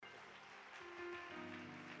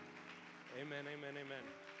Amen, amen, amen.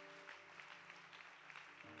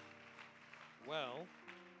 Well,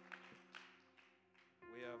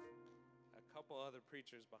 we have a couple other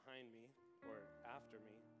preachers behind me, or after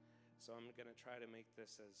me, so I'm going to try to make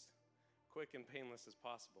this as quick and painless as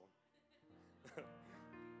possible.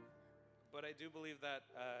 But I do believe that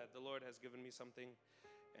the Lord has given me something,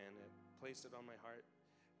 and it placed it on my heart.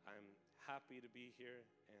 I'm happy to be here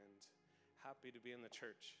and happy to be in the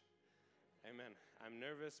church. Amen. I'm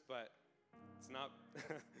nervous, but it's not.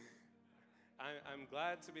 I'm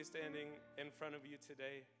glad to be standing in front of you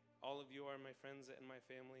today. All of you are my friends and my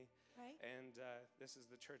family. Right. And this is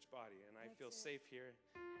the church body, and I feel safe here,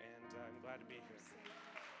 and I'm glad to be here.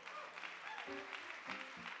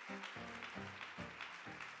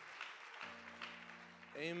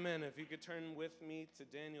 Amen. If you could turn with me to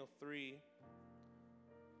Daniel 3,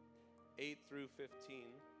 8 through 15.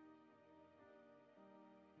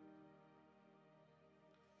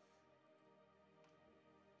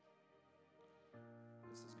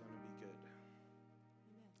 This is going to be good.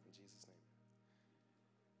 Amen. In Jesus' name.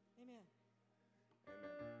 Amen. Amen.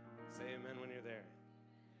 Say amen when you're there.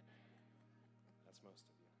 That's most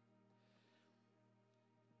of you.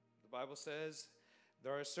 The Bible says,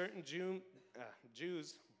 there are certain Jews,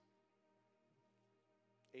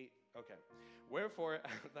 8, okay. Wherefore,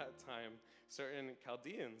 at that time, certain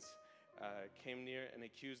Chaldeans came near and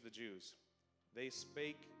accused the Jews. They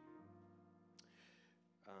spake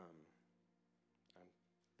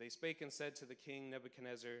and said to the king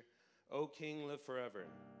Nebuchadnezzar, O king, live forever.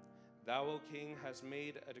 Thou, O king, hast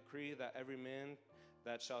made a decree that every man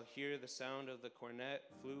that shall hear the sound of the cornet,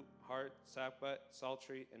 flute, harp, sackbut,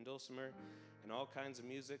 psaltery, and dulcimer, and all kinds of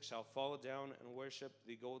music shall fall down and worship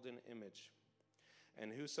the golden image.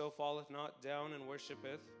 And whoso falleth not down and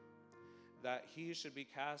worshipeth, that he should be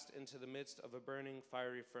cast into the midst of a burning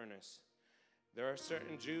fiery furnace. There are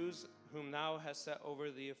certain Jews whom thou hast set over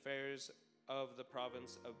the affairs of the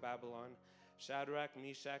province of Babylon, Shadrach,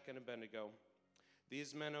 Meshach, and Abednego.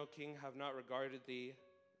 These men, O king, have not regarded thee.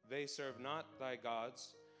 They serve not thy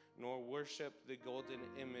gods, nor worship the golden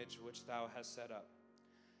image which thou hast set up.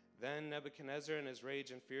 Then Nebuchadnezzar in his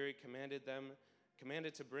rage and fury commanded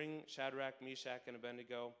to bring Shadrach, Meshach, and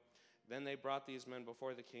Abednego. Then they brought these men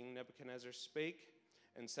before the king. Nebuchadnezzar spake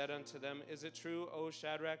and said unto them, Is it true, O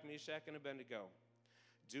Shadrach, Meshach, and Abednego?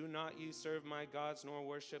 Do not ye serve my gods, nor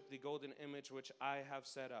worship the golden image which I have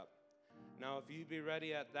set up. Now if ye be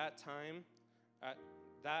ready at that time, at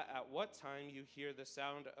what time you hear the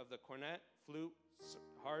sound of the cornet, flute,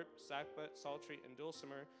 harp, sackbut, psaltery, and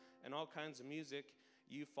dulcimer, and all kinds of music,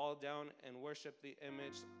 you fall down and worship the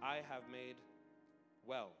image I have made.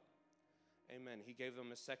 Well, amen. He gave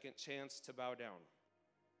them a second chance to bow down.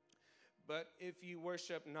 But if ye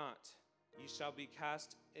worship not, ye shall be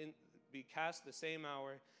cast the same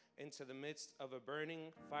hour into the midst of a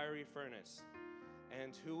burning fiery furnace.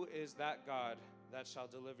 And who is that God that shall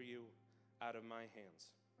deliver you out of my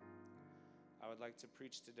hands? I would like to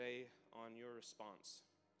preach today on your response.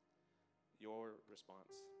 Your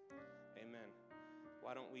response. Amen.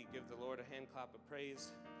 Why don't we give the Lord a hand clap of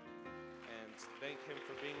praise and thank him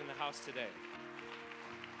for being in the house today.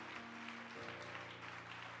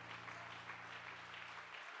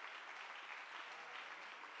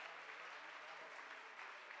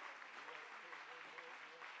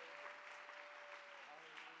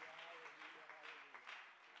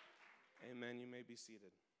 Amen. You may be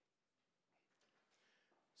seated.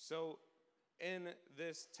 So, in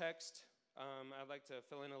this text, I'd like to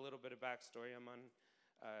fill in a little bit of backstory. I'm on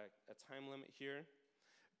a time limit here.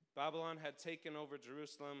 Babylon had taken over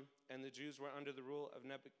Jerusalem, and the Jews were under the rule of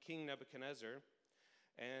King Nebuchadnezzar.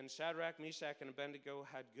 And Shadrach, Meshach, and Abednego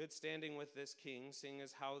had good standing with this king, seeing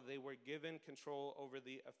as how they were given control over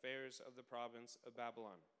the affairs of the province of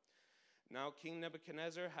Babylon. Now, King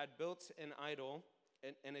Nebuchadnezzar had built an idol,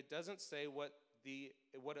 and it doesn't say what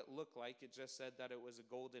it looked like. It just said that it was a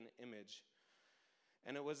golden image.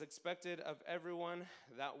 And it was expected of everyone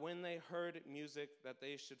that when they heard music that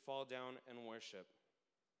they should fall down and worship.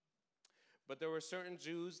 But there were certain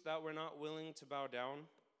Jews that were not willing to bow down.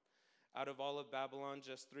 Out of all of Babylon,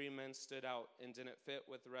 just 3 men stood out and didn't fit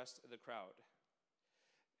with the rest of the crowd.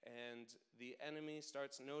 And the enemy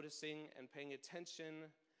starts noticing and paying attention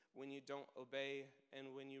when you don't obey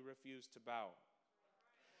and when you refuse to bow.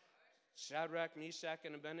 Shadrach, Meshach,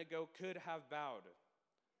 and Abednego could have bowed.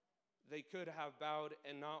 They could have bowed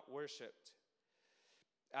and not worshiped.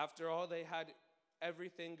 After all, they had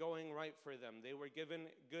everything going right for them. They were given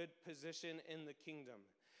good position in the kingdom.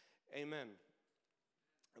 Amen.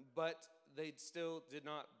 But they still did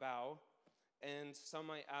not bow. And some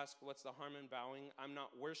might ask, what's the harm in bowing? I'm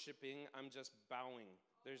not worshiping, I'm just bowing.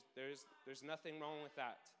 There's nothing wrong with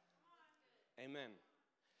that. Amen.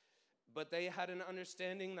 But they had an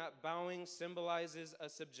understanding that bowing symbolizes a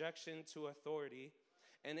subjection to authority.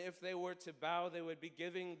 And if they were to bow, they would be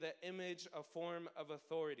giving the image a form of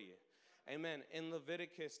authority. Amen. In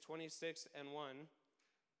Leviticus 26:1,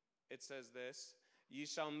 it says this: "Ye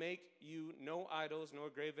shall make you no idols, nor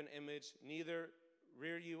graven image, neither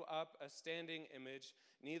rear you up a standing image,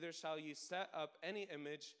 neither shall you set up any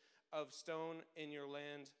image of stone in your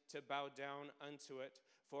land to bow down unto it,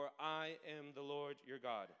 for I am the Lord your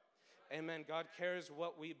God." Amen. God cares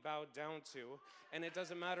what we bow down to. And it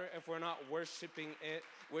doesn't matter if we're not worshiping it,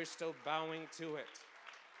 we're still bowing to it.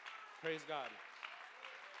 Praise God.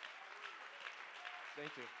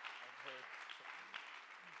 Thank you.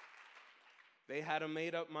 They had a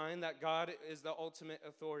made-up mind that God is the ultimate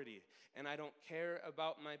authority. And I don't care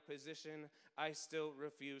about my position, I still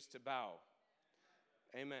refuse to bow.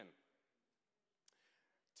 Amen.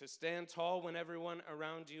 To stand tall when everyone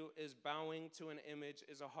around you is bowing to an image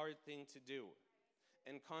is a hard thing to do.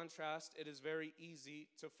 In contrast, it is very easy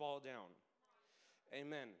to fall down.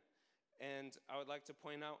 Amen. And I would like to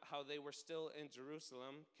point out how they were still in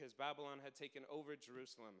Jerusalem because Babylon had taken over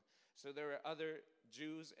Jerusalem. So there were other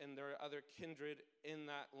Jews and there were other kindred in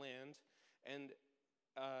that land. And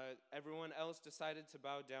everyone else decided to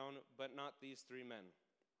bow down, but not these three men.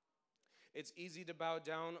 It's easy to bow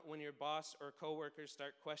down when your boss or coworkers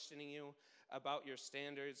start questioning you about your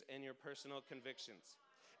standards and your personal convictions.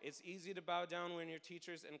 It's easy to bow down when your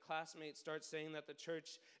teachers and classmates start saying that the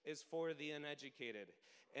church is for the uneducated.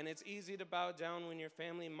 And it's easy to bow down when your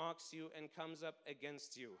family mocks you and comes up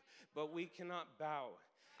against you. But we cannot bow.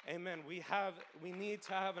 Amen. We need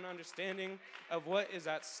to have an understanding of what is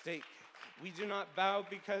at stake. We do not bow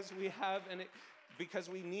because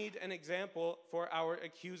we need an example for our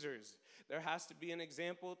accusers. There has to be an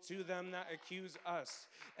example to them that accuse us.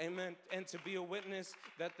 Amen. And to be a witness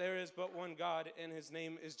that there is but one God, and his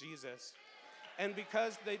name is Jesus. And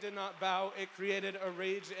because they did not bow, it created a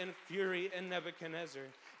rage and fury in Nebuchadnezzar.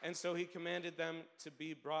 And so he commanded them to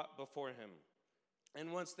be brought before him.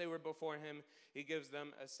 And once they were before him, he gives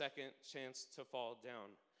them a second chance to fall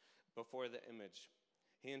down before the image.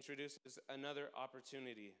 He introduces another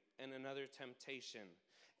opportunity and another temptation.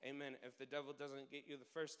 Amen. If the devil doesn't get you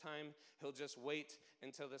the first time, he'll just wait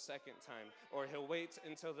until the second time, or he'll wait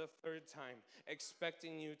until the third time,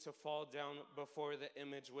 expecting you to fall down before the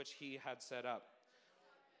image which he had set up.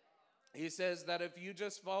 He says that if you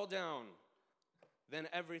just fall down, then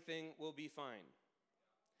everything will be fine.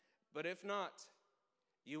 But if not,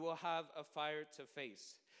 you will have a fire to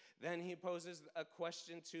face. Then he poses a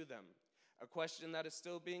question to them, a question that is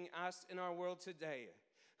still being asked in our world today.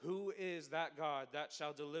 Who is that God that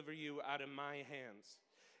shall deliver you out of my hands?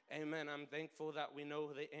 Amen. I'm thankful that we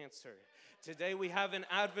know the answer. Today we have an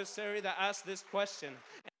adversary that asks this question. And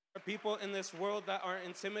there are people in this world that are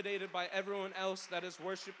intimidated by everyone else that is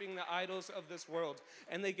worshiping the idols of this world.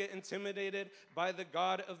 And they get intimidated by the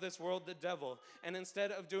God of this world, the devil. And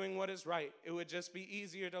instead of doing what is right, it would just be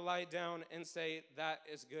easier to lie down and say, that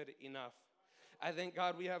is good enough. I thank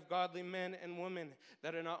God we have godly men and women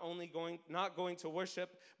that are not going to worship,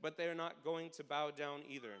 but they're not going to bow down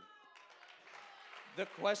either. The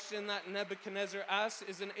question that Nebuchadnezzar asks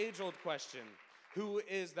is an age-old question. Who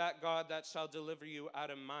is that God that shall deliver you out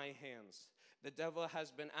of my hands? The devil has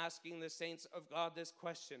been asking the saints of God this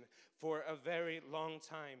question for a very long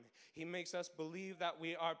time. He makes us believe that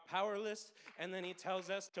we are powerless, and then he tells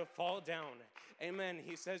us to fall down. Amen.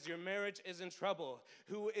 He says your marriage is in trouble.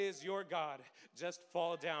 Who is your God? Just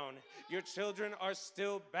fall down. Your children are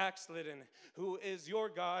still backslidden. Who is your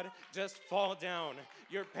God? Just fall down.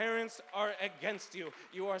 Your parents are against you.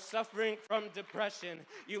 You are suffering from depression.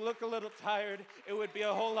 You look a little tired. It would be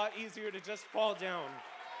a whole lot easier to just fall down.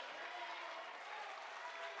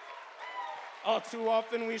 All too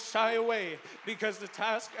often we shy away because the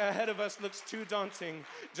task ahead of us looks too daunting.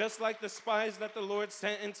 Just like the spies that the Lord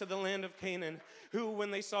sent into the land of Canaan, who,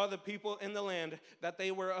 when they saw the people in the land, that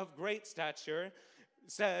they were of great stature,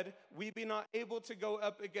 said, we be not able to go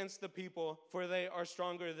up against the people, for they are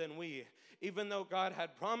stronger than we. Even though God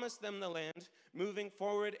had promised them the land, moving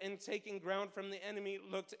forward and taking ground from the enemy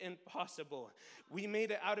looked impossible. We made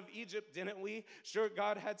it out of Egypt, didn't we? Sure,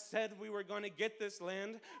 God had said we were going to get this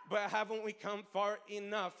land, but haven't we come far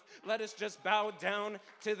enough? Let us just bow down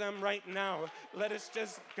to them right now. Let us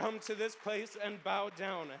just come to this place and bow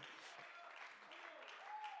down.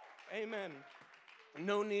 Amen.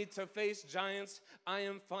 No need to face giants. I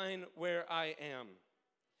am fine where I am.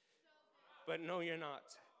 But no, you're not.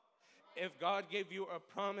 If God gave you a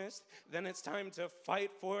promise, then it's time to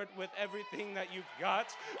fight for it with everything that you've got.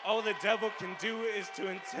 All the devil can do is to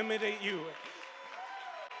intimidate you.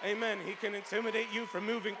 Amen. He can intimidate you from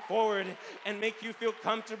moving forward and make you feel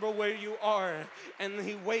comfortable where you are. And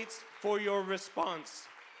he waits for your response.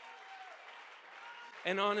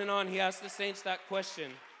 And on, he asks the saints that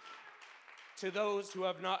question. To those who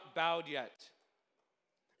have not bowed yet.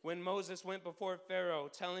 When Moses went before Pharaoh,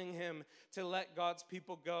 telling him to let God's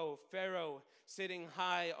people go, Pharaoh, sitting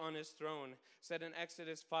high on his throne, said in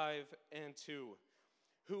Exodus 5:2,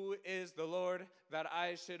 "Who is the Lord that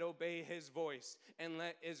I should obey his voice and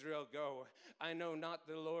let Israel go? I know not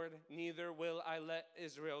the Lord, neither will I let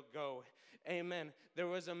Israel go." Amen. There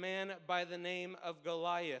was a man by the name of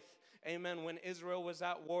Goliath. Amen. When Israel was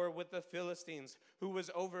at war with the Philistines, who was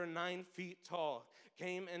over 9 feet tall,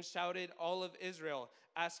 came and shouted all of Israel,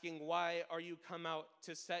 asking, "Why are you come out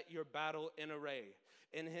to set your battle in array?"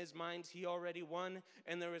 In his mind, he already won,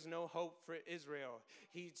 and there is no hope for Israel.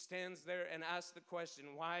 He stands there and asks the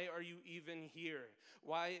question, "Why are you even here?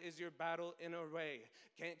 Why is your battle in array?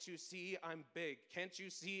 Can't you see I'm big? Can't you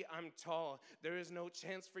see I'm tall? There is no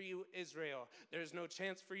chance for you, Israel. There is no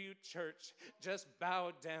chance for you, church. Just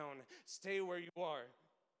bow down. Stay where you are."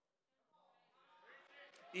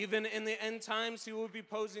 Even in the end times, he will be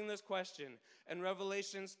posing this question. In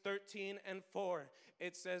Revelations 13:4,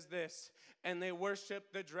 it says this, "And they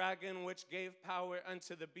worship the dragon which gave power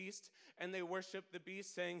unto the beast, and they worship the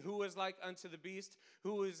beast, saying, Who is like unto the beast?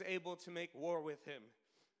 Who is able to make war with him?"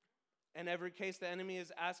 In every case, the enemy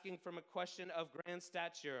is asking from a question of grand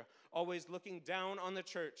stature, always looking down on the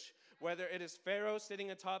church. Whether it is Pharaoh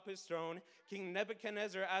sitting atop his throne, King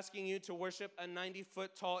Nebuchadnezzar asking you to worship a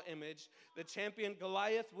 90-foot tall image, the champion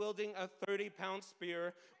Goliath wielding a 30-pound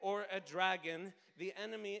spear, or a dragon, the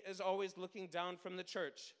enemy is always looking down from the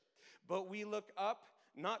church. But we look up,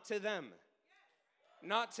 not to them,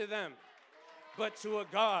 but to a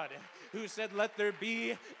God who said, "Let there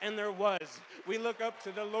be," and there was. We look up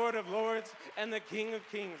to the Lord of Lords and the King of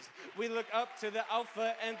Kings. We look up to the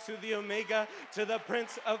Alpha and to the Omega, to the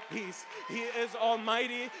Prince of Peace. He is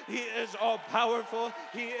almighty. He is all powerful.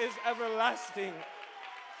 He is everlasting.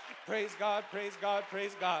 Praise God, praise God,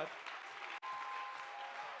 praise God.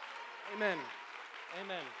 Amen.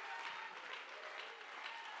 Amen.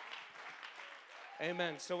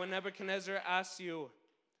 Amen. So when Nebuchadnezzar asks you,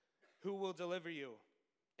 who will deliver you?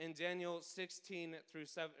 In Daniel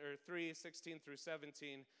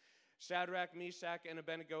 3:16-17, Shadrach, Meshach, and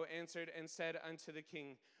Abednego answered and said unto the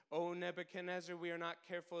king, "O Nebuchadnezzar, we are not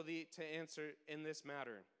careful to answer in this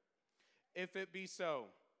matter. If it be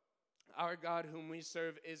so, our God whom we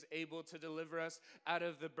serve is able to deliver us out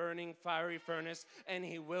of the burning fiery furnace, and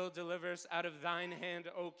he will deliver us out of thine hand,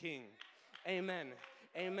 O king." Amen.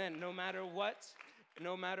 Amen. No matter what,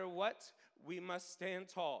 we must stand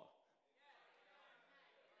tall.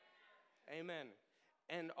 Amen.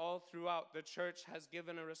 And all throughout, the church has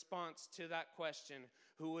given a response to that question,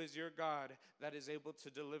 who is your God that is able to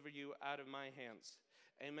deliver you out of my hands?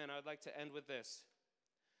 Amen. I'd like to end with this.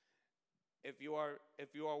 If you are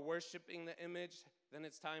worshiping the image, then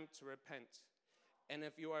it's time to repent. And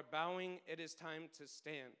if you are bowing, it is time to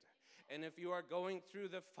stand. And if you are going through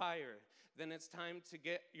the fire, then it's time to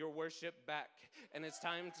get your worship back. And it's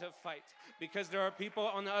time to fight. Because there are people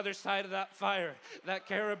on the other side of that fire that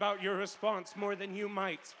care about your response more than you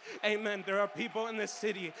might. Amen. There are people in this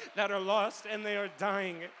city that are lost and they are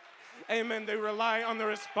dying. Amen. They rely on the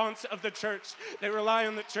response of the church. They rely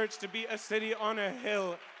on the church to be a city on a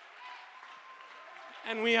hill.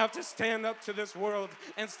 And we have to stand up to this world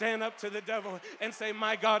and stand up to the devil and say,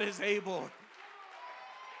 "My God is able."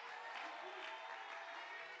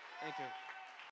 Thank you.